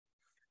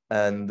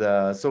And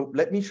so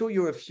let me show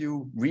you a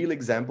few real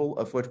examples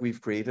of what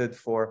we've created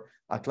for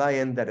a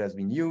client that has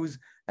been used,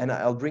 and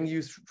I'll bring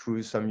you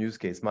through some use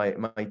case.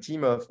 My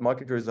team of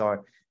marketers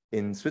are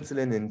in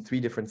Switzerland in 3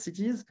 different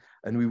cities,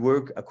 and we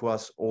work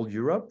across all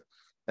Europe.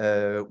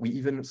 We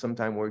even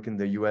sometimes work in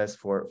the US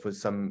for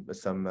some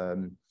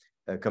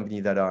company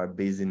that are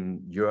based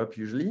in Europe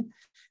usually.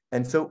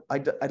 And so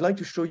I'd like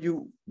to show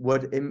you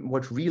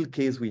what real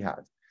case we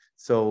had.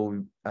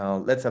 So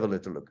let's have a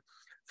little look.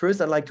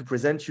 First, I'd like to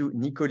present you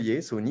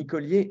Nicolier. So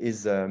Nicolier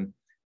is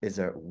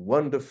a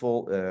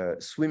wonderful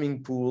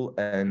swimming pool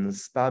and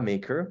spa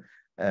maker.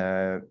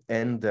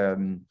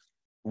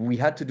 We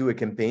had to do a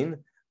campaign,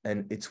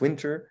 and it's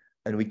winter,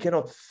 and we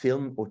cannot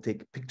film or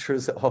take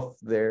pictures of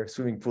their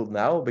swimming pool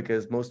now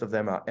because most of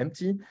them are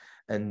empty,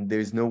 and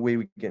there's no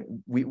way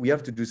we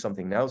have to do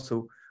something now.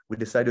 So we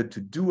decided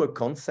to do a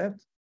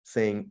concept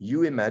saying,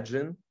 you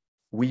imagine,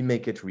 we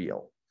make it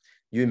real.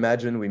 You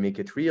imagine, we make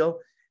it real.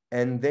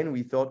 And then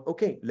we thought,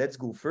 okay, let's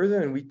go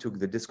further. And we took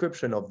the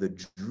description of the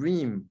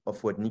dream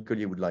of what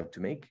Nicolier would like to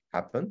make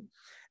happen.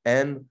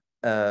 And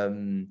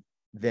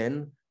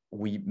then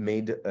we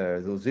made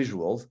those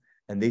visuals.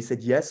 And they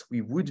said, yes,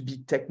 we would be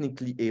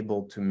technically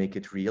able to make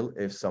it real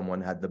if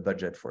someone had the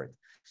budget for it.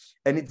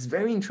 And it's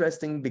very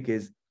interesting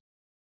because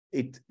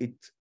it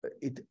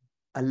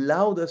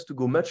allowed us to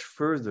go much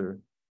further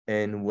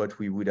in what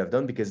we would have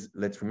done, because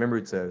let's remember,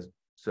 it's a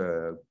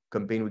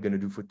campaign we're going to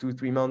do for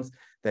 2-3 months.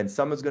 Then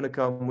summer's going to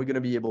come. We're going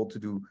to be able to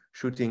do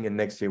shooting, and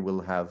next year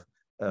we'll have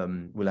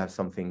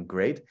something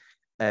great.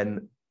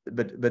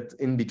 But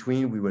in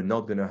between, we were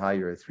not going to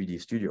hire a 3D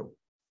studio,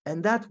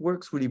 and that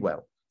works really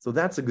well. So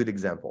that's a good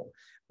example.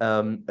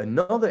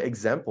 Another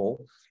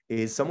example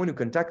is someone who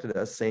contacted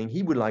us saying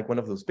he would like one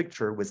of those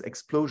pictures with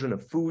explosion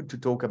of food to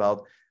talk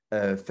about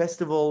a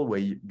festival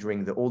where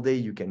during the whole day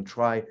you can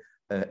try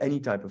any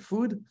type of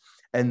food.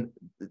 And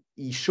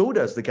he showed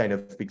us the kind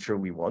of picture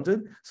we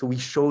wanted. So we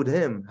showed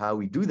him how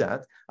we do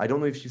that. I don't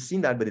know if you've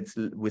seen that, but it's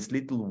with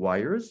little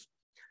wires.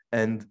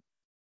 And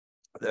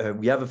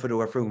we have a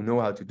photographer who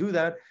knows how to do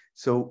that.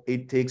 So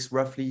it takes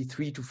roughly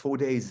 3 to 4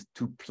 days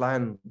to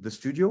plan the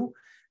studio,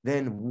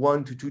 then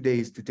 1 to 2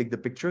 days to take the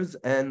pictures,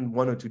 and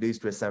 1 or 2 days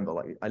to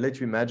assemble. I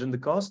let you imagine the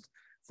cost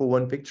for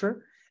one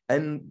picture.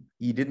 And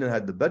he didn't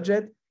have the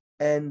budget.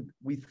 And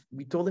we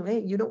told him,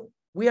 hey,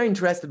 we are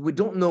interested. We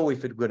don't know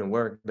if it's going to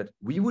work, but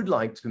we would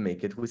like to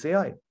make it with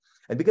AI.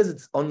 And because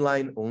it's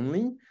online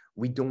only,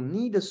 we don't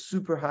need a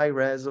super high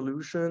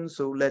resolution.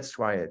 So let's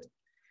try it.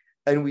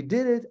 And we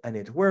did it, and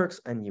it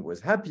works, and he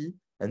was happy.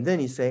 And then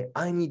he said,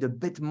 I need a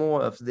bit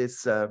more of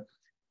this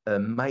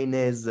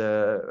mayonnaise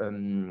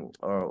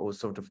or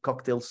sort of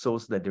cocktail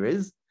sauce that there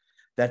is.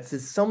 That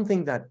is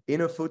something that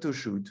in a photo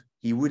shoot,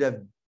 he would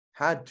have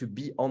had to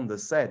be on the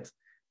set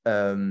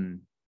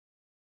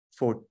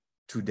for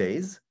 2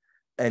 days.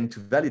 And to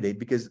validate,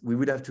 because we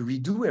would have to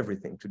redo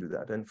everything to do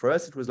that. And for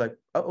us, it was like,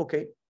 oh,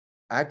 okay,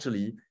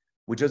 actually,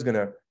 we're just going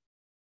to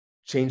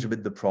change a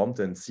bit the prompt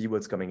and see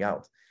what's coming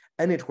out.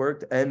 And it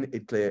worked, and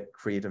it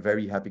created a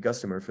very happy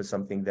customer for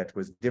something that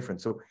was different.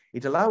 So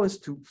it allowed us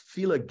to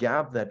fill a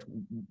gap that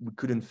we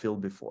couldn't fill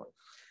before.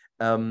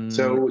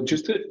 So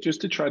just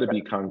to try to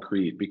be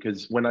concrete,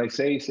 because when I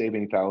say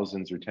saving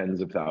thousands or tens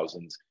of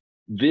thousands,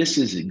 this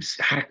is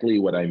exactly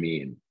what I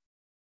mean.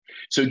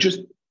 So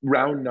just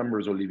round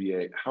numbers,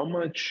 Olivier, how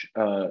much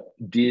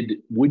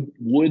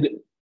would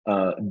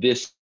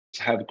this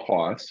have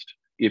cost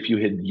if you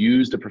had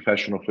used a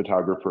professional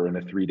photographer in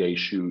a 3-day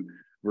shoot,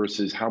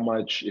 versus how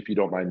much, if you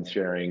don't mind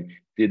sharing,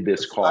 did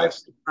this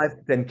cost?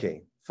 5 to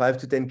 10K. 5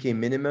 to 10K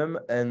minimum.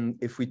 And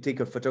if we take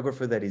a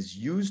photographer that is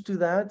used to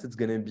that, it's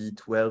going to be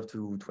 12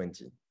 to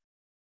 20.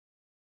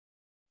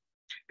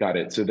 Got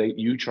it. So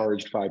you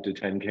charged 5 to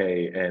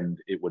 10K, and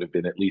it would have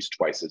been at least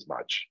twice as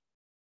much.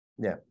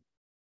 Yeah.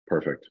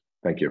 Perfect.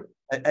 Thank you.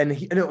 And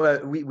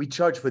we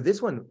charge for this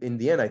one. In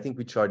the end, I think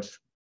we charged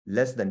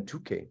less than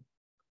 2K.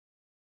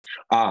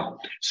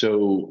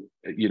 So,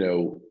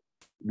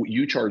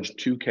 you charged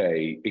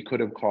 2K. It could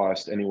have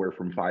cost anywhere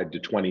from 5 to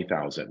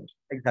 20,000.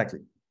 Exactly.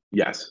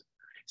 Yes.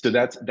 So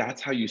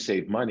that's how you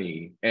save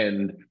money,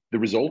 and the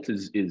result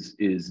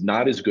is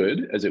not as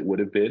good as it would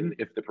have been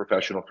if the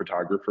professional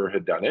photographer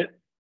had done it.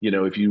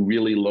 If you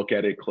really look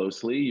at it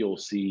closely, you'll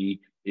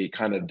see it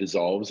kind of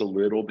dissolves a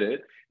little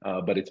bit,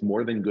 but it's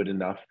more than good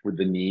enough for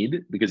the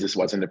need, because this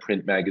wasn't a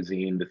print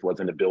magazine, this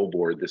wasn't a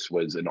billboard, this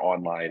was an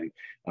online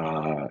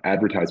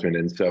advertisement.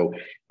 And so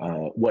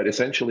what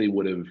essentially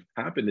would have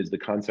happened is the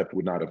concept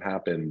would not have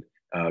happened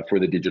for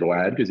the digital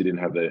ad, because he didn't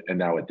have and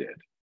now it did.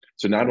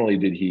 So not only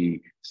did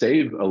he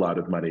save a lot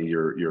of money,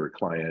 your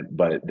client,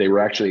 but they were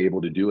actually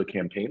able to do a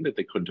campaign that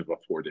they couldn't have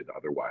afforded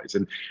otherwise.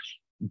 And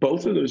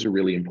both of those are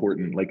really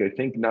important. Like, I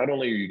think not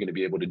only are you going to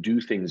be able to do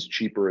things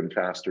cheaper and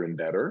faster and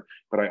better,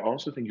 but I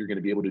also think you're going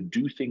to be able to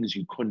do things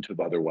you couldn't have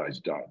otherwise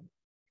done,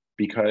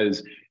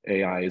 because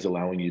AI is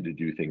allowing you to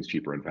do things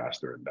cheaper and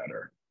faster and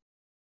better.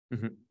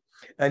 Mm-hmm.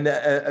 And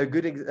a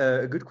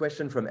good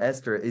question from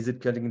Esther: is it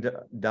cutting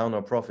down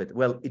our profit?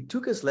 Well, it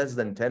took us less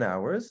than 10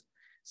 hours.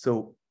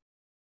 So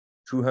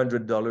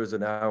 $200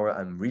 an hour,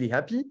 I'm really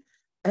happy.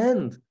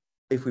 And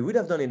if we would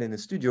have done it in a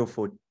studio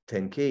for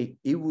 10K,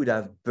 it would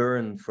have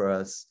burned for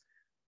us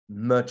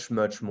much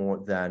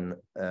more than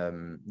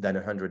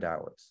 100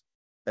 hours.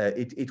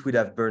 It would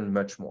have burned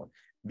much more,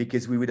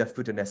 because we would have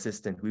put an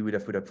assistant, we would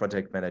have put a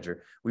project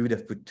manager, we would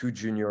have put 2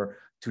 junior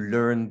to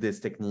learn these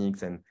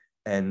techniques,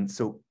 and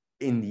so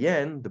in the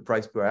end, the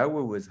price per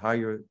hour was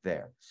higher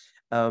there.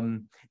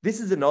 This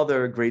is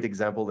another great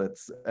example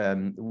that's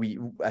we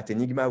at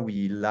Enigma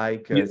we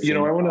like. You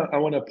know, I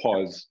want to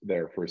pause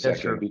there for a Yeah,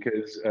 second, sure.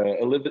 because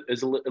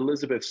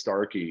Elizabeth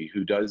Starkey,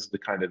 who does the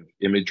kind of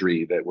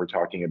imagery that we're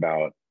talking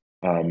about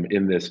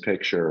in this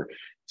picture,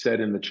 said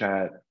in the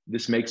chat,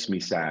 "This makes me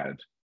sad,"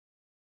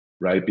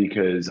 right?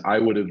 Because I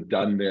would have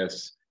done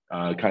this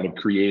kind of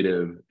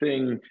creative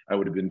thing. I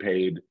would have been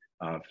paid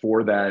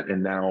for that,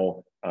 and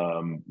now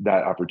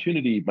that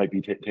opportunity might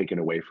be taken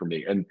away from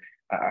me. And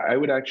I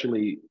would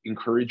actually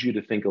encourage you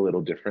to think a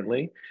little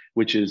differently,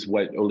 which is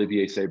what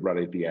Olivier said right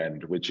at the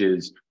end, which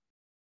is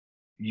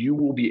you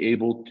will be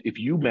able, if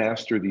you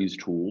master these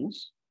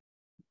tools,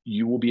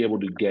 you will be able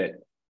to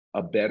get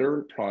a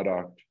better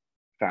product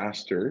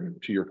faster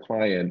to your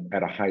client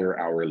at a higher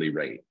hourly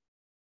rate.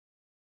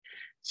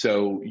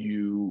 So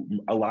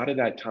a lot of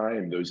that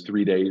time, those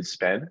 3 days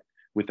spent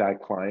with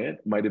that client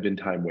might have been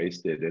time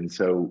wasted. And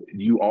so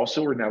you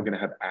also are now going to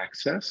have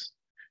access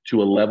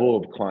to a level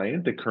of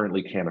client that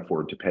currently can't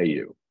afford to pay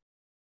you.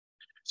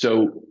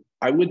 So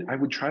I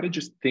would try to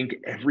just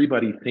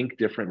everybody think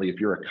differently. If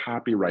you're a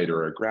copywriter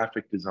or a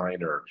graphic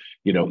designer,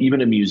 you know,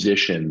 even a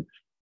musician,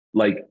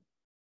 like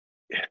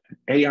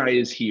AI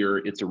is here,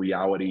 it's a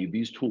reality.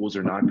 These tools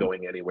are not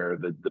going anywhere.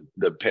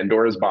 The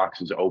Pandora's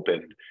box is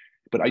opened.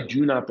 But I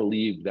do not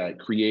believe that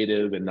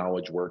creative and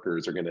knowledge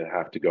workers are going to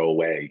have to go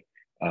away.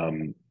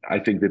 I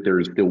think that there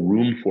is still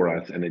room for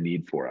us and a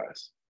need for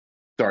us.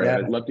 Sorry, Yeah.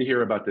 I'd love to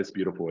hear about this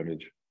beautiful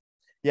image.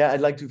 Yeah,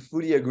 I'd like to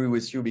fully agree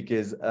with you,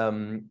 because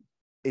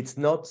it's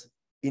not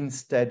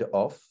instead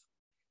of,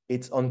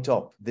 it's on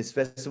top. This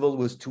festival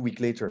was 2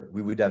 weeks later.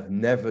 We would have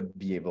never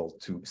be able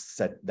to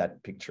set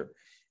that picture.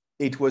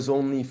 It was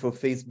only for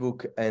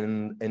Facebook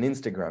and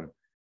Instagram.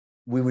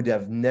 We would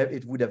have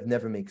it would have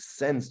never made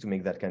sense to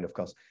make that kind of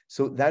cost.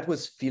 So that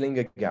was filling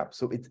a gap.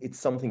 So it's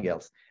something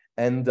else.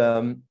 And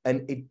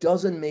it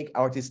doesn't make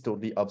artists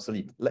totally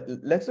obsolete.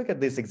 Let's look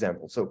at this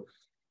example. So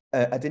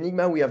at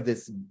Enigma, we have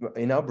this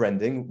in our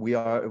branding. We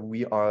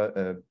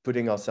are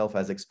putting ourselves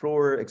as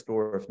explorer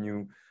of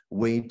new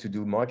way to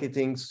do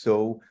marketing.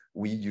 So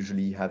we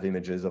usually have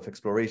images of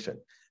exploration.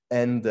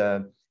 And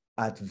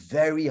at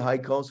very high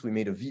cost, we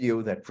made a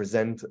video that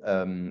present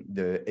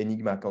the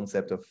Enigma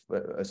concept of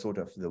a sort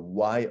of the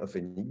why of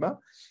Enigma.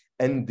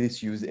 And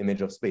this use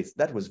image of space.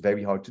 That was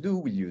very hard to do.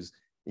 We use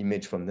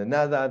image from the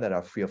NASA that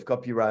are free of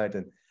copyright.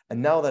 And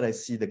now that I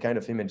see the kind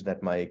of image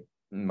that my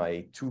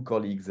 2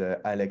 colleagues,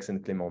 Alex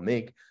and Clément,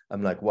 make,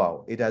 I'm like,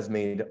 wow, it has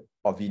made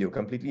our video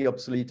completely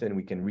obsolete, and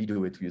we can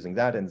redo it using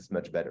that, and it's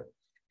much better.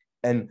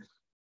 And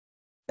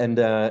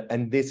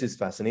this is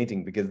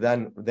fascinating, because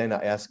then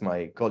I ask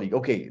my colleague,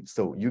 okay,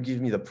 so you give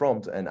me the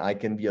prompt and I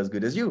can be as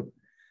good as you.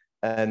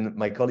 And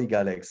my colleague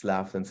Alex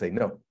laughed and said,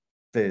 no,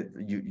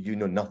 you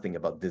know nothing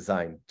about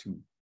design to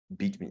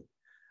beat me.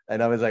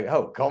 And I was like,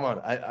 oh, come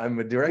on, I'm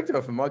a director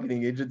of a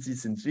marketing agency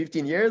since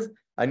 15 years.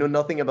 I know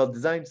nothing about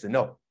design. So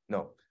no,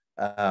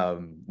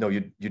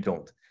 you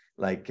don't.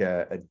 Like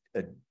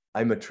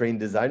I'm a trained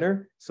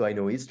designer, so I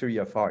know history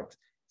of art.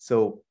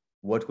 So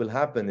what will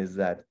happen is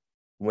that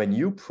when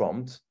you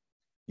prompt,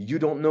 you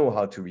don't know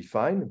how to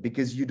refine,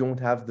 because you don't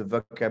have the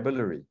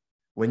vocabulary.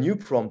 When you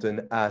prompt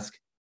and ask,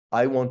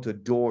 I want a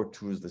door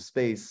through the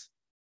space,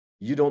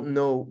 you don't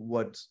know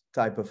what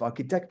type of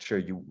architecture,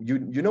 you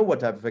know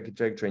what type of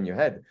architecture in your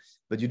head,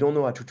 but you don't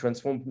know how to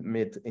transform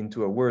it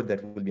into a word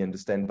that will be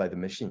understood by the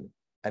machine.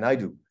 And I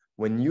do.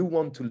 When you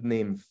want to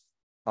name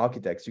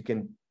architects, you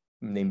can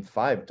name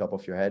 5 top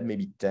of your head,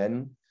 maybe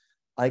 10.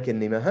 I can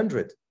name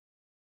 100,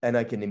 and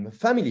I can name a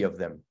family of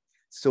them.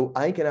 So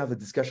I can have a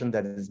discussion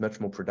that is much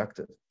more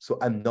productive. So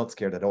I'm not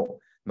scared at all.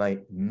 My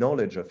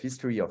knowledge of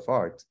history of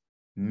art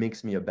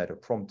makes me a better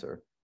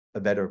prompter,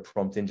 a better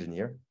prompt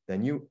engineer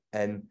than you.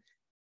 And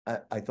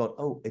I thought,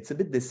 oh, it's a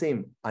bit the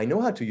same. I know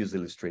how to use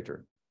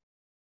Illustrator,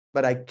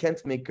 but I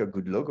can't make a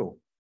good logo.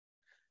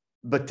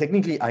 But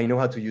technically, I know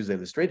how to use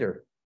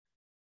Illustrator.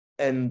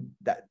 And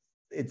that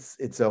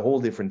it's a whole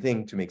different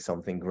thing to make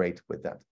something great with that.